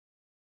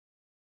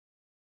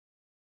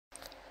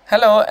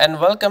Hello and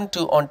welcome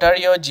to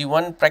Ontario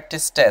G1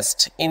 practice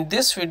test. In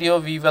this video,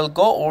 we will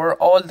go over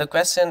all the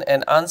question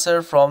and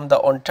answer from the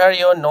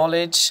Ontario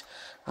Knowledge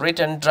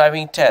Written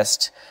Driving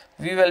Test.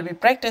 We will be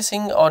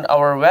practicing on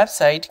our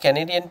website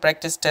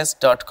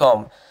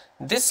canadianpracticetest.com.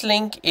 This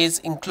link is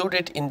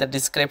included in the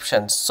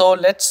description. So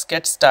let's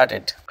get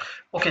started.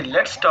 Okay,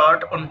 let's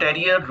start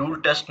Ontario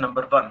rule test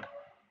number 1.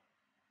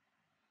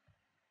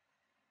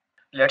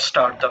 Let's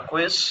start the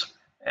quiz,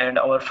 and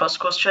our first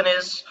question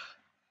is,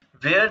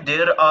 where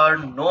there are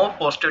no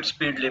posted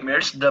speed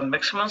limits, the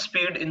maximum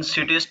speed in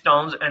cities,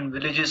 towns and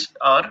villages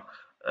are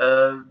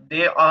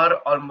they are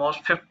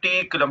almost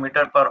 50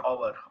 km per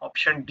hour.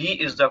 Option D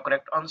is the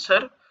correct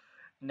answer.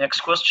 Next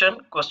question,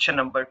 question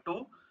number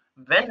 2.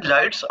 When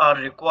lights are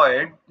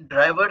required,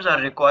 drivers are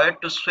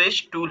required to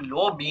switch to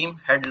low beam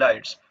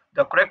headlights.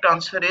 The correct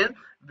answer is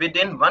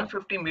within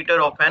 150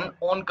 meter of an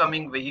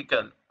oncoming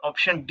vehicle.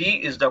 Option D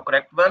is the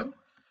correct one.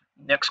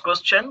 Next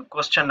question,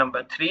 question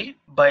number 3.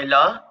 By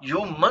law,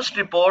 you must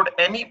report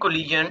any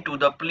collision to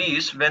the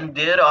police when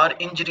there are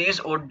injuries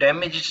or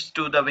damages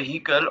to the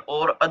vehicle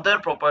or other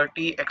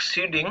property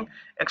exceeding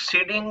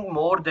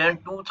more than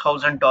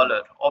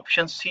 $2,000.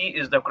 Option C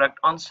is the correct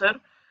answer.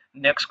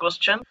 Next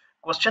question.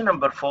 Question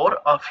number 4.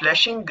 A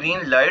flashing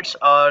green lights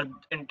are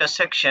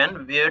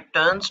intersection where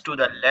turns to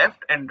the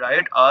left and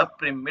right are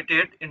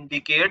permitted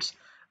indicates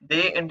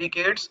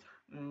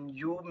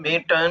you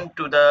may turn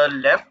to the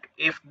left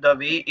if the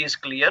way is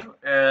clear.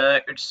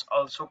 It's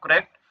also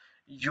correct.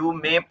 You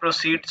may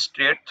proceed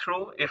straight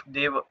through if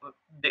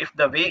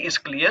the way is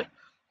clear.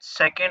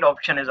 Second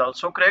option is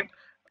also correct.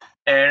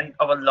 And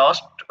our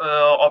last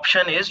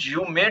option is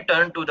you may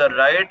turn to the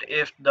right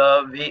if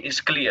the way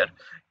is clear.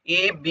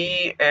 A,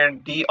 B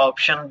and D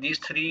option, these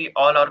three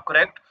all are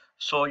correct,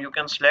 so you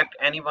can select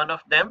any one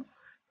of them.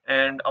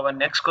 And our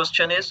next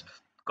question is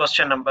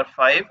question number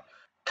 5.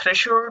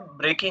 Threshold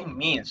braking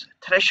means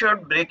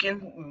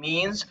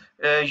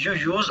you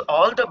use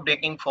all the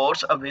braking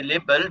force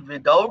available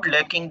without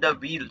lacking the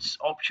wheels.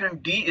 Option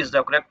D is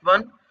the correct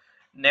one.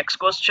 Next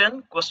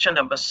question, question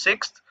number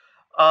 6.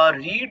 A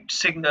read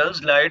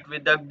signals light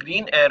with the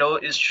green arrow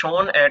is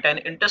shown at an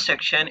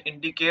intersection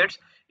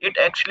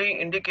actually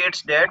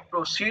indicates that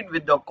proceed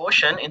with the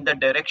caution in the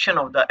direction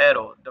of the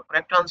arrow. The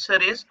correct answer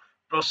is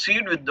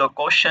proceed with the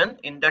caution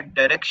in the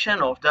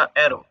direction of the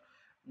arrow.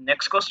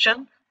 Next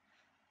question.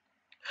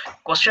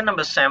 Question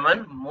number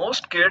 7.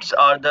 Most kids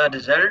are the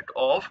result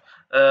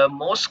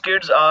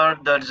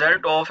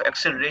of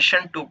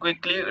acceleration too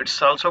quickly. It's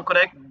also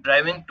correct.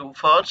 Driving too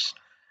fast.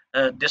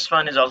 This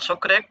one is also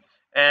correct.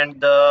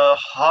 And the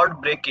hard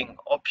braking.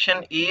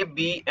 Option A,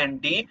 B,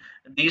 and D.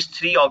 These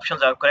three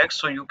options are correct.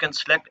 So you can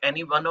select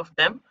any one of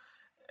them.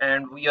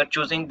 And we are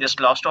choosing this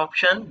last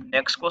option.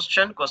 Next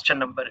question. Question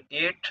number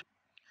 8.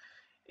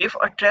 If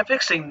a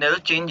traffic signal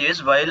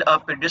changes while a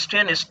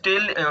pedestrian is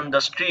still on the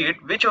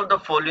street, which of the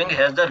following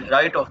has the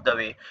right of the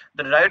way?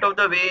 The right of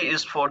the way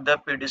is for the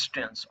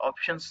pedestrians.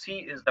 Option C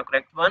is the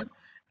correct one.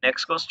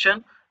 Next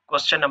question.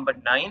 Question number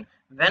 9.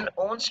 When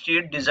on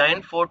street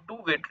designed for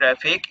two-way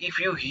traffic, if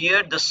you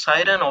hear the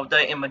siren of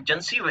the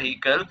emergency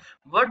vehicle,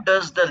 what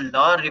does the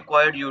law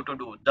require you to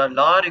do? The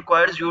law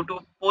requires you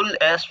to pull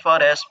as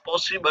far as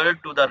possible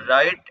to the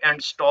right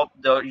and stop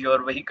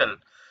your vehicle.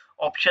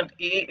 Option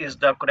A is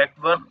the correct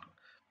one.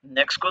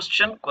 Next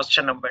question,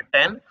 question number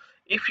 10.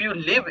 If you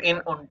live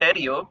in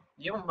Ontario,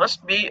 you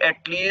must be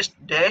at least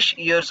dash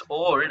years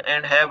old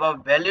and have a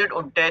valid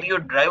Ontario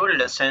driver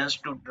license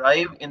to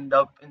drive in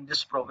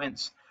this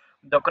province.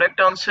 The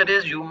correct answer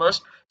is you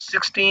must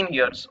 16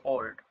 years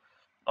old.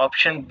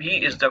 Option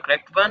B is the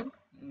correct one.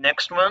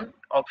 Next one,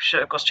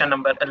 question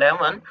number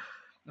 11.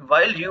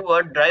 While you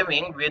are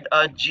driving with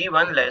a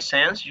G1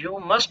 license, you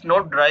must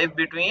not drive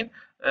between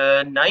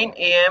 9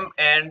 a.m.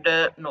 and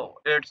no,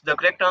 it's the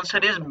correct answer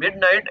is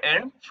midnight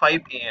and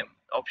 5 a.m.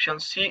 Option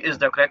C is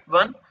the correct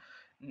one.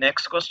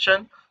 Next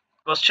question,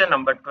 question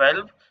number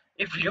 12.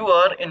 If you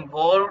are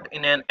involved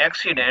in an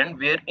accident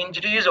where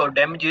injuries or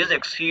damages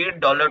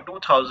exceed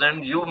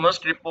 $2,000, you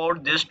must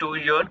report this to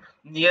your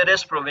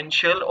nearest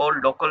provincial or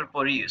local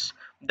police.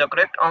 The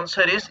correct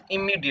answer is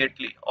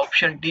immediately.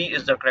 Option D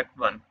is the correct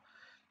one.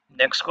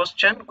 Next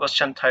question,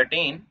 question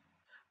 13.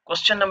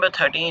 Question number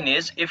 13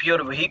 is, if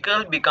your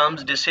vehicle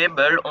becomes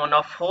disabled on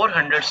a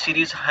 400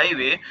 series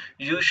highway,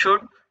 you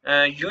should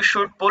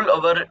pull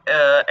over,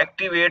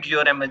 activate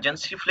your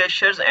emergency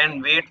flashers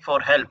and wait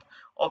for help.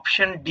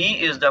 Option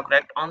D is the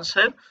correct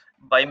answer.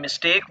 By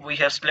mistake, we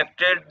have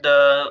selected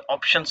the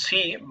option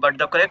C, but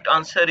the correct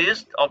answer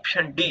is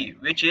option D,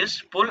 which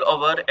is pull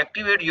over,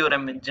 activate your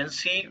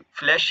emergency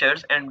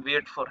flashers and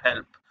wait for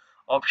help.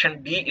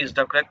 Option D is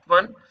the correct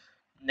one.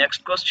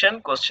 Next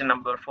question, question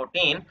number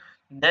 14.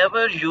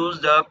 Never use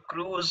the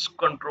cruise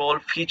control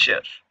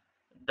feature.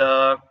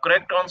 The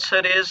correct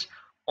answer is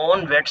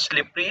on wet,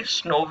 slippery,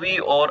 snowy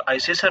or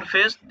icy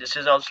surface. This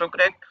is also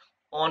correct.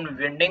 On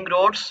winding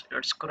roads,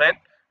 it's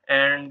correct.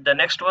 And the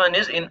next one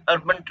is in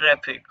urban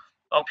traffic.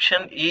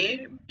 Option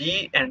A,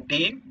 B and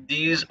D,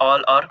 these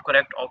all are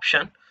correct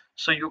option.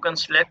 So you can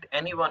select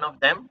any one of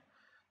them.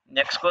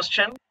 Next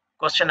question.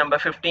 Question number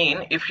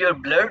 15. If your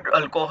blood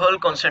alcohol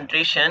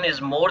concentration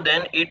is more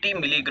than 80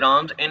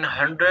 milligrams in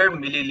 100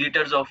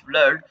 milliliters of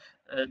blood,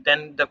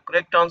 then the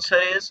correct answer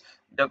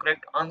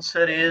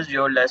is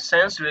your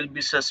license will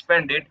be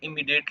suspended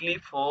immediately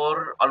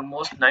for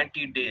almost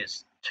 90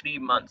 days, 3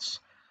 months.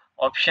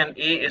 Option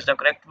A is the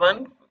correct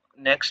one.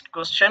 Next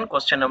question,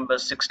 question number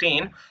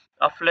 16.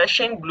 A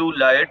flashing blue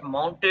light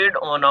mounted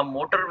on a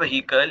motor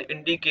vehicle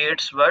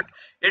indicates what?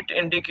 It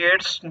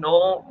indicates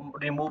no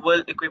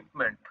removal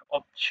equipment.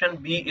 Option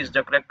B is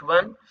the correct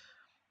one.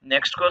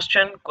 Next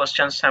question,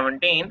 question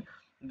 17.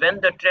 When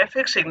the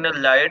traffic signal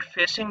light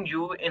facing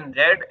you in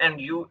red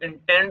and you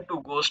intend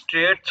to go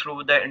straight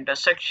through the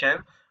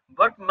intersection,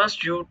 what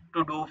must you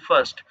to do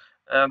first?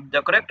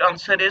 The correct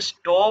answer is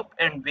stop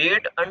and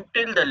wait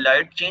until the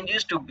light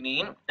changes to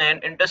green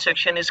and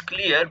intersection is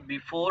clear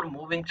before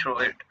moving through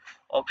it.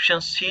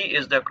 Option C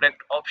is the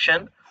correct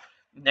option.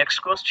 Next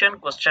question,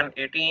 question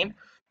 18.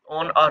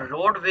 On a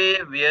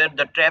roadway where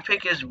the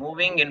traffic is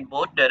moving in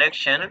both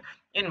directions,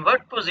 in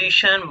what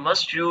position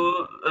must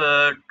you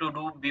to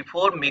do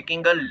before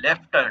making a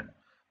left turn?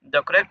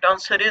 The correct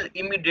answer is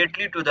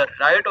immediately to the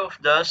right of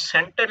the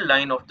center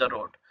line of the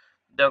road.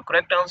 The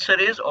correct answer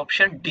is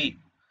option D.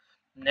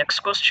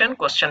 Next question,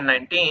 question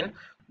 19.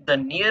 The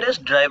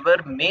nearest driver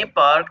may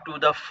park to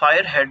the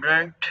fire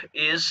hydrant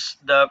is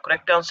the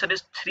correct answer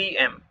is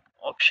 3M.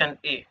 Option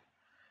A.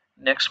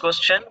 Next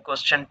question,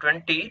 question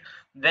 20.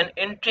 When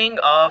entering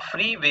a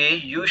freeway,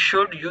 you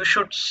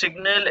should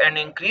signal and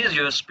increase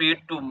your speed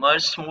to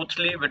merge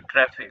smoothly with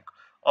traffic.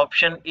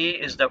 Option A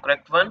is the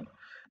correct one.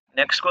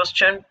 Next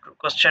question,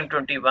 question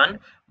 21.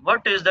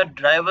 What is the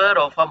driver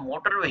of a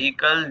motor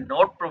vehicle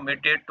not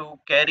permitted to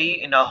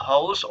carry in a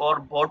house or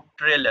boat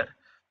trailer?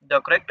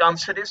 The correct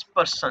answer is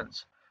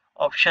persons.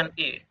 Option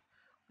A.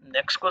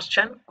 Next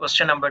question,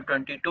 question number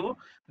 22.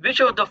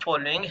 Which of the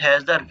following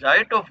has the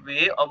right of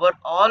way over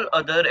all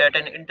other at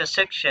an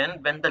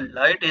intersection when the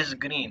light is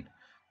green?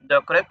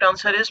 The correct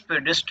answer is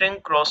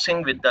pedestrian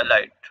crossing with the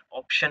light.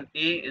 Option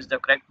A is the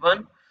correct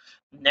one.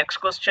 Next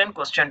question,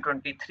 question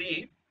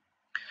 23.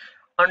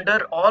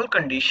 Under all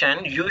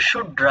conditions, you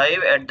should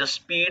drive at the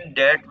speed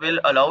that will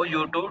allow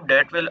you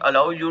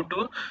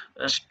to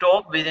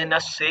stop within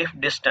a safe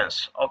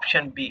distance.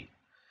 Option B.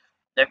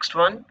 Next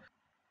one,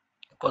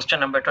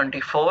 question number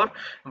 24.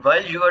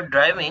 While you are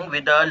driving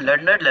with a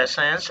learner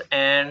license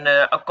and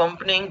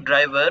accompanying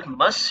driver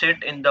must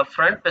sit in the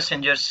front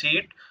passenger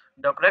seat,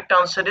 the correct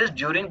answer is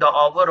during the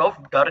hour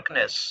of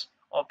darkness.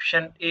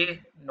 Option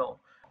A, no.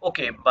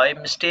 Okay, by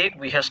mistake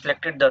we have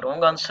selected the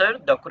wrong answer.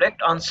 The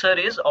correct answer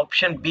is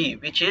option B,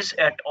 which is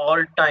at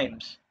all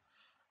times.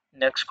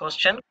 Next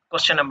question,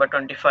 question number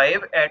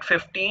 25. At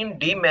 15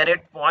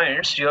 demerit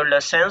points, your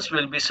license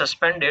will be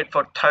suspended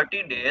for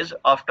 30 days.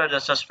 After the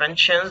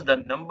suspensions, the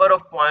number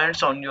of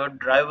points on your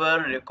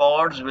driver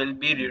records will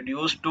be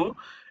reduced to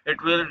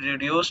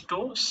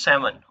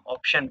 7.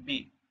 Option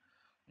B.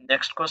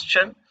 Next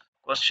question,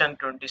 question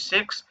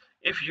 26.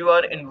 If you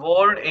are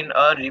involved in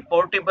a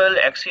reportable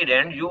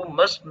accident, you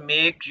must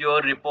make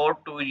your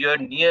report to your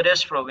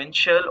nearest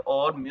provincial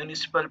or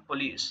municipal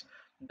police.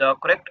 The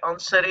correct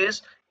answer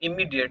is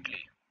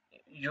immediately.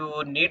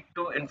 You need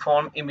to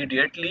inform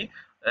immediately.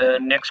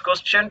 Next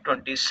question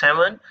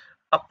 27.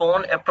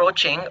 Upon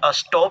approaching a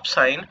stop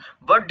sign,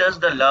 what does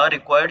the law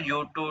require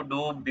you to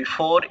do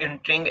before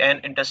entering an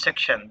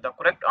intersection? The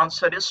correct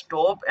answer is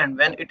stop, and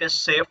when it is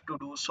safe to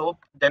do so,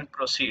 then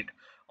proceed.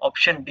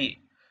 Option D.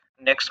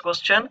 Next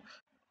question.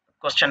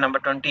 Question number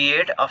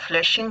 28. A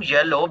flashing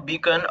yellow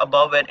beacon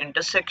above an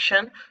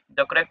intersection.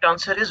 The correct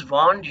answer is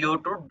warned you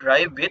to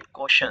drive with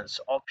cautions.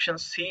 Option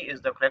C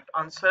is the correct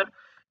answer.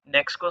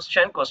 Next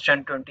question,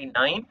 question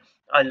 29.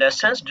 A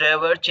licensed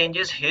driver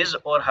changes his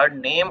or her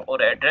name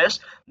or address.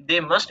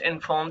 They must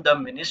inform the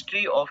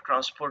Ministry of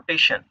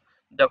Transportation.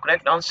 The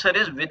correct answer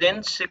is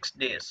within 6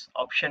 days.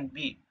 Option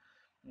B.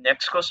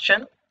 Next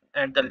question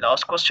and the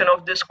last question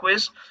of this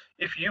quiz.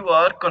 If you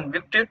are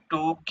convicted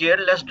to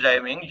careless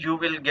driving, you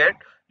will get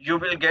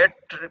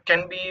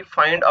can be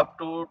fined up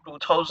to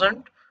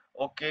 2000.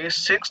 Okay,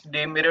 6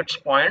 demerits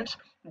points.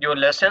 Your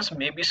license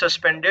may be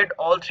suspended.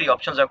 All three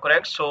options are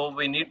correct. So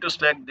we need to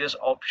select this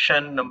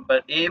option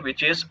number A,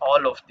 which is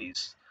all of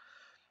these.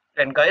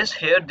 And guys,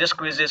 here this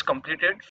quiz is completed.